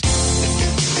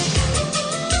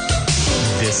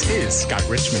This is Scott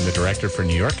Richmond, the director for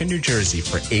New York and New Jersey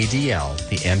for ADL,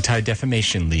 the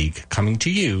Anti-Defamation League, coming to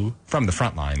you from the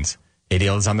front lines.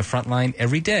 ADL is on the front line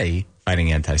every day, fighting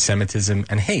anti-Semitism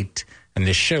and hate, and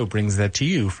this show brings that to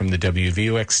you from the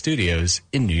WVOX studios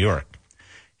in New York.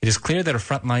 It is clear that a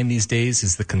front line these days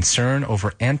is the concern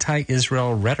over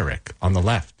anti-Israel rhetoric on the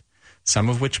left, some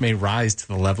of which may rise to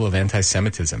the level of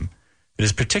anti-Semitism. It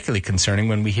is particularly concerning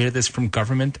when we hear this from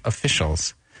government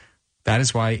officials. That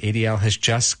is why ADL has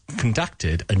just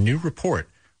conducted a new report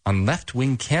on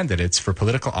left-wing candidates for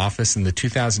political office in the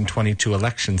 2022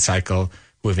 election cycle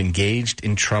who have engaged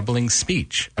in troubling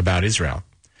speech about Israel.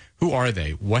 Who are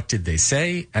they? What did they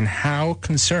say? And how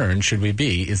concerned should we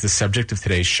be is the subject of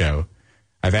today's show.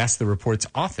 I've asked the report's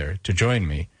author to join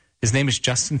me. His name is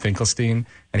Justin Finkelstein,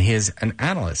 and he is an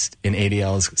analyst in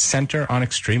ADL's Center on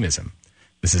Extremism.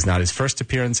 This is not his first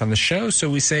appearance on the show, so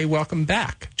we say welcome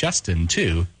back, Justin,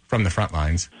 to From the Front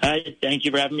Lines. Hi, thank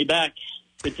you for having me back.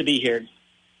 Good to be here.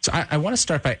 So I want to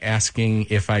start by asking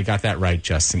if I got that right,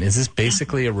 Justin. Is this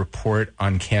basically a report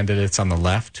on candidates on the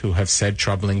left who have said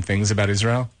troubling things about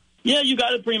Israel? Yeah, you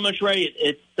got it pretty much right.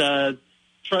 It's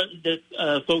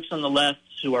folks on the left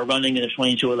who are running in the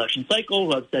 22 election cycle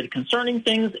who have said concerning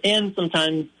things and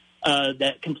sometimes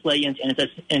that can play into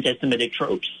anti-Semitic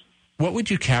tropes. What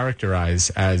would you characterize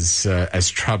as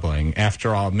troubling?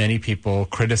 After all, many people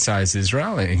criticize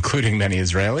Israel, including many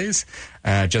Israelis,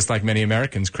 just like many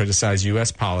Americans criticize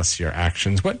U.S. policy or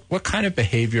actions. What kind of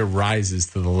behavior rises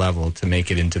to the level to make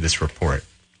it into this report?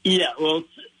 Yeah, well,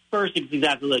 first, it's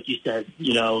exactly like you said.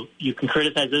 You know, you can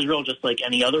criticize Israel just like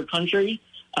any other country.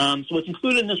 So what's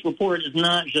included in this report is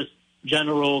not just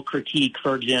general critique.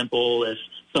 For example, if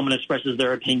someone expresses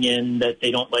their opinion that they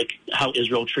don't like how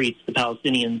Israel treats the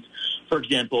Palestinians, for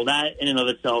example, that in and of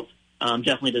itself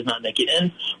definitely does not make it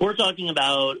in. We're talking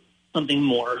about something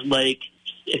more, like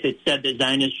if it's said that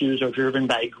Zionist Jews are driven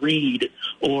by greed,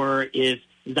 or if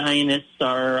Zionists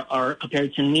are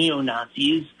compared to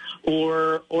neo-Nazis,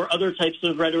 or other types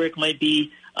of rhetoric might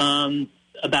be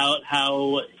about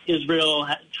how Israel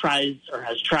has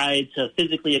tried to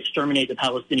physically exterminate the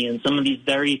Palestinians. Some of these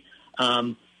very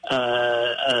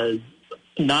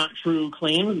not true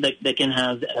claims that can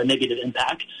have a negative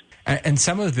impact. And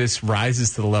some of this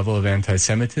rises to the level of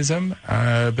anti-Semitism,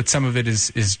 but some of it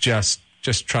is just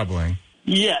troubling.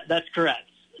 Yeah, that's correct.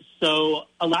 So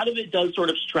a lot of it does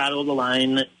sort of straddle the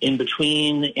line in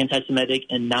between anti-Semitic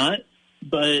and not,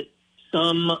 but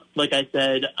some, like I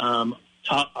said,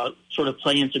 sort of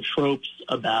play into tropes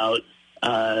about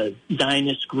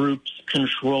Zionist groups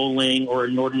controlling or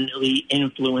inordinately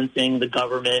influencing the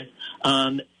government.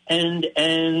 And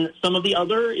some of the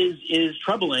other is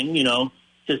troubling, you know,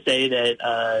 to say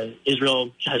that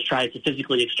Israel has tried to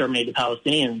physically exterminate the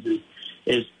Palestinians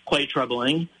is quite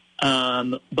troubling,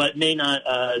 but may not,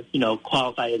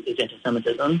 qualify as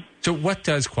anti-Semitism. So what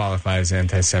does qualify as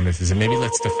anti-Semitism? Maybe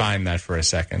let's define that for a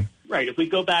second. Right. If we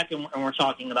go back and we're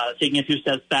talking about it, taking a few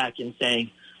steps back and saying,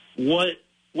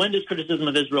 when does criticism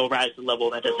of Israel rise to the level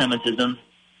of anti-Semitism?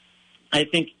 I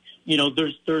think, you know,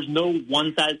 there's no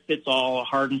one-size-fits-all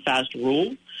hard and fast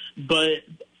rule, but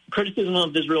criticism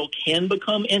of Israel can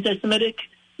become anti-Semitic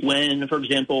when, for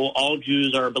example, all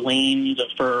Jews are blamed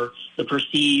for the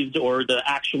perceived or the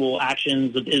actual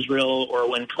actions of Israel, or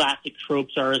when classic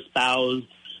tropes are espoused,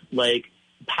 like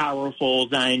powerful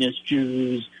Zionist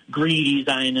Jews, greedy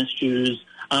Zionist Jews,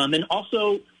 and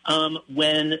also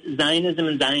when Zionism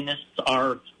and Zionists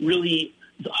are really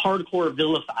hardcore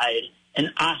vilified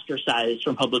and ostracized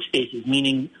from public spaces,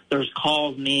 meaning there's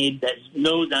calls made that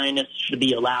no Zionists should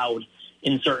be allowed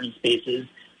in certain spaces.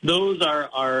 Those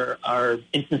are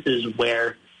instances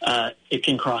where it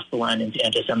can cross the line into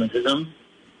anti-Semitism.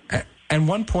 And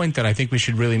one point that I think we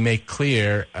should really make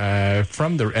clear and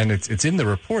it's in the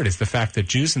report, is the fact that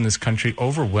Jews in this country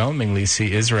overwhelmingly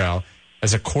see Israel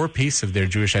as a core piece of their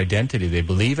Jewish identity. They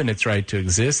believe in its right to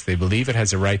exist. They believe it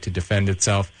has a right to defend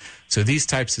itself. So these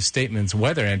types of statements,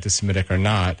 whether anti-Semitic or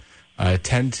not,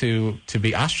 tend to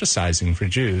be ostracizing for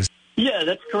Jews. Yeah,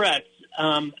 that's correct.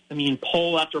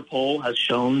 Poll after poll has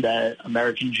shown that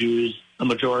American Jews, a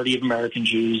majority of American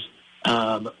Jews,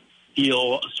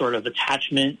 feel a sort of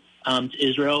attachment to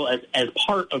Israel as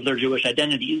part of their Jewish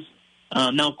identities.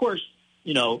 Now, of course,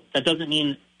 you know, that doesn't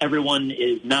mean everyone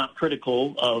is not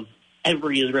critical of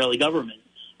every Israeli government.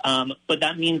 But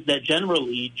that means that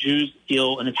generally Jews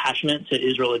feel an attachment to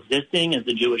Israel existing as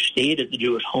the Jewish state, as the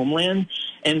Jewish homeland.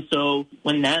 And so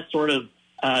when that sort of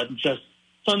just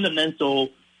fundamental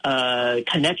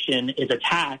connection is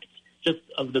attacked, just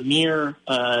of the mere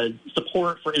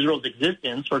support for Israel's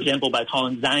existence, for example, by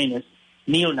calling Zionists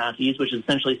neo-Nazis, which is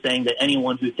essentially saying that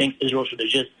anyone who thinks Israel should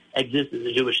exists as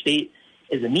a Jewish state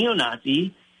is a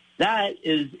neo-Nazi, that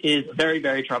is very,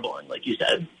 very troubling, like you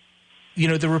said. You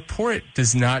know, the report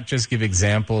does not just give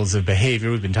examples of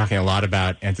behavior. We've been talking a lot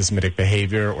about anti-Semitic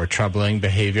behavior or troubling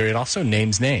behavior. It also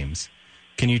names names.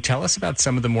 Can you tell us about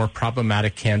some of the more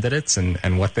problematic candidates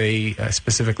and what they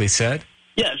specifically said?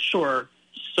 Yeah, sure.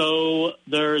 So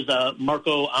there's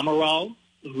Marco Amaral,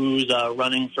 who's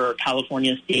running for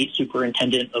California State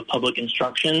Superintendent of Public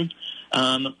Instruction,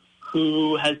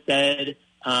 who has said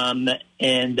and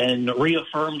then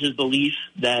reaffirmed his belief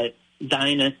that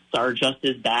Zionists are just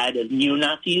as bad as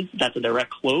neo-Nazis. That's a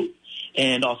direct quote.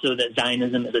 And also that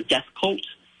Zionism is a death cult.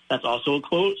 That's also a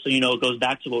quote. So, it goes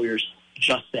back to what we were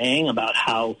just saying about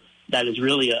how that is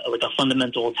really a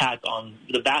fundamental attack on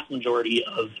the vast majority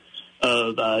of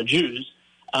Jews.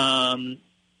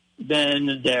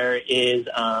 Then there is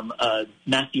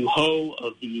Matthew Ho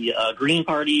of the Green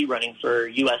Party running for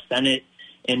U.S. Senate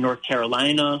in North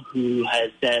Carolina, who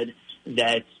has said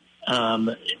that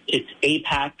it's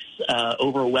AIPAC's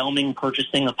overwhelming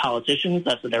purchasing of politicians.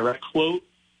 That's a direct quote.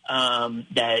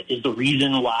 That is the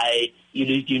reason why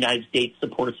the United States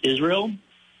supports Israel.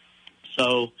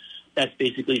 So that's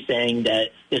basically saying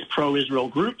that this pro-Israel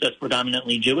group that's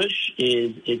predominantly Jewish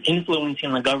is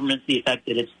influencing the government to the effect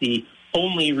that it's the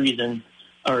only reason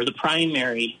or the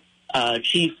primary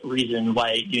chief reason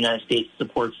why the United States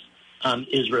supports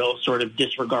Israel, sort of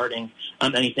disregarding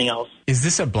anything else. Is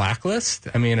this a blacklist?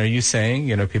 I mean, are you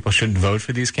saying, people shouldn't vote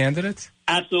for these candidates?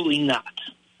 Absolutely not.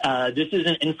 This is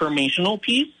an informational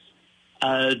piece.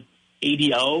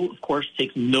 ADL, of course,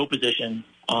 takes no position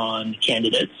on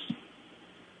candidates.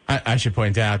 I should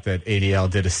point out that ADL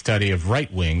did a study of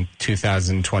right-wing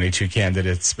 2022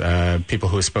 candidates, people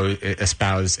who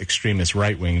espouse extremist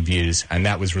right-wing views, and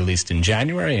that was released in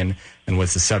January and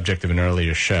was the subject of an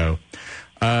earlier show.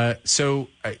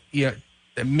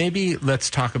 Maybe let's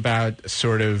talk about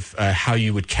sort of how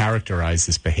you would characterize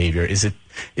this behavior. Is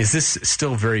this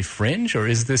still very fringe, or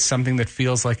is this something that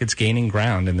feels like it's gaining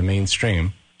ground in the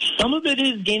mainstream? Some of it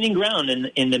is gaining ground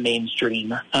in the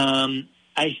mainstream.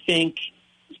 I think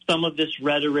some of this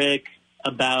rhetoric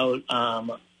about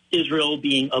Israel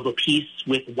being of a piece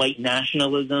with white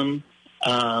nationalism,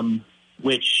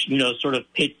 which, sort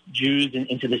of pits Jews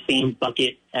into the same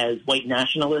bucket as white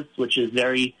nationalists, which is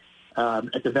very,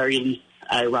 at the very least,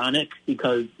 ironic,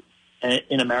 because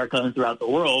in America and throughout the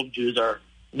world, Jews are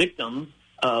victims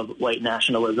of white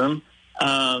nationalism.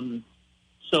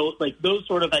 So, those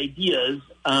sort of ideas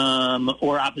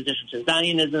or opposition to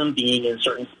Zionism being in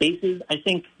certain spaces, I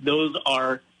think those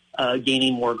are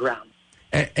gaining more ground.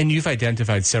 And you've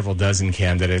identified several dozen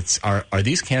candidates. Are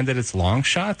these candidates long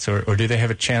shots, or do they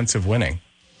have a chance of winning?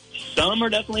 Some are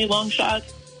definitely long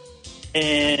shots,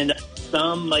 and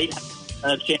some might have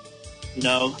a chance.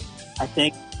 I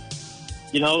think,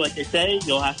 like they say,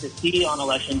 you'll have to see on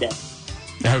Election Day.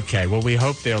 Okay, well, we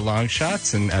hope they're long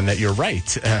shots and that you're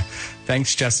right.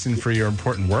 Thanks, Justin, for your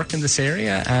important work in this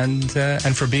area and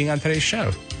for being on today's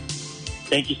show.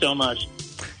 Thank you so much.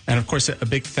 And, of course, a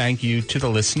big thank you to the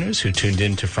listeners who tuned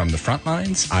in to From the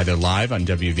Frontlines, either live on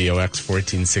WVOX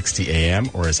 1460 AM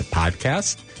or as a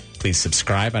podcast. Please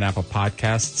subscribe on Apple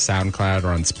Podcasts, SoundCloud, or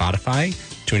on Spotify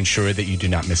to ensure that you do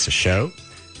not miss a show.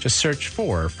 Just search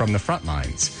for From the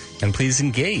Frontlines. And please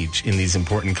engage in these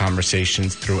important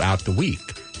conversations throughout the week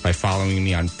by following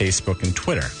me on Facebook and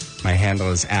Twitter. My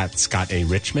handle is @Scott A.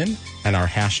 Richmond, and our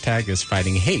hashtag is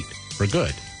Fighting Hate for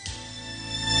Good.